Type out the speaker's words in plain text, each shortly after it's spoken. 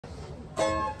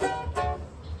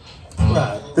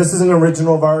Right. This is an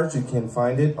original of ours. You can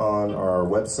find it on our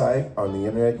website, on the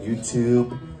internet,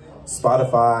 YouTube,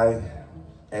 Spotify,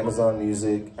 Amazon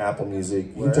Music, Apple Music.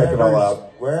 You can check it all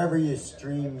out. Wherever you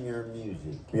stream your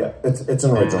music. Yeah, it's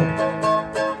an original.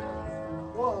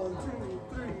 1, 2,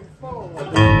 3, 4.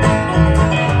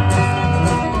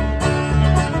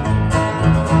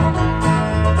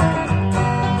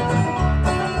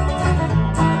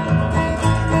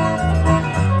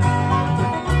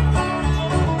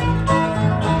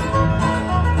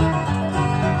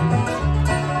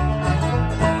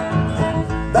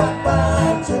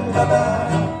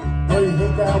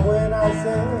 When I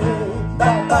say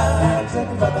bye-bye,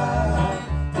 chicken bye-bye,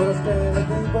 what else can I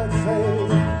do but say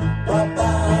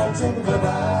bye-bye, chicken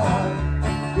bye-bye.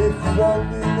 If you want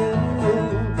me to,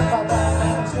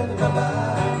 bye-bye, chicken bye-bye.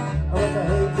 I wish I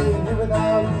hate being here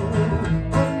without you.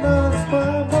 I'm not a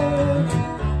spy,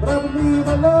 but I believe I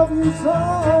love you so.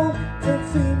 Can't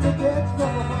seem to get you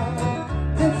off my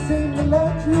mind, can't seem to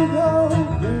let you go.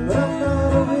 But I'm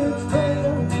not a rich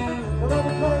man, but I'm a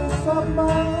place of my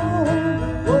own.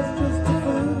 Was just a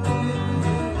fool for me.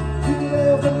 You can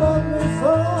never love me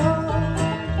so.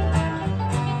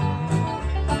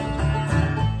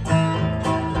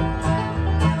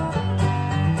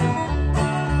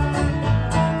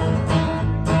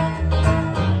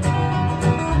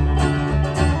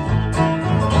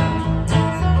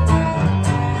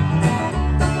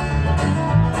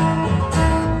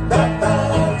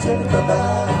 Bye-bye, Jenny,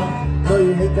 bye-bye. Know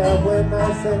you hate that when I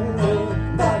say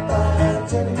bye-bye,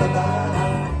 Jenny, bye-bye.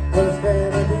 What else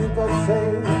can I do but say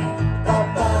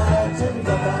bye-bye, Jenny,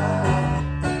 bye-bye.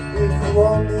 If you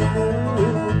want me to,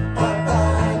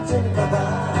 bye-bye, Jenny,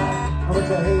 bye-bye. How much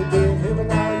I hate being here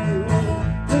without you.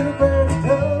 Little birdie,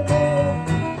 tell me,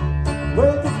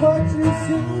 well, just what you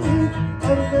see. I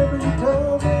remember you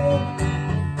told me,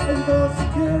 and no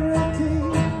security.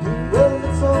 Well,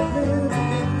 it's all clear to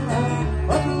me.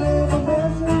 I can never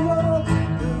measure up,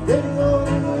 getting on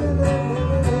with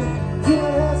it. You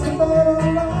might ask about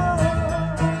a lot.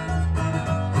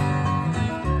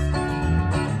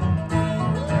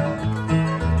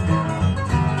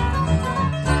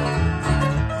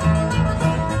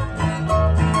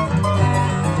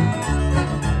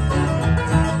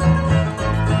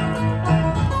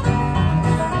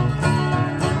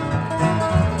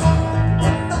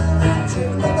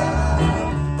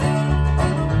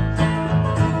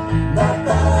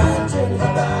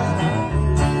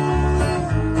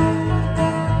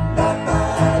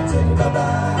 Bye-bye,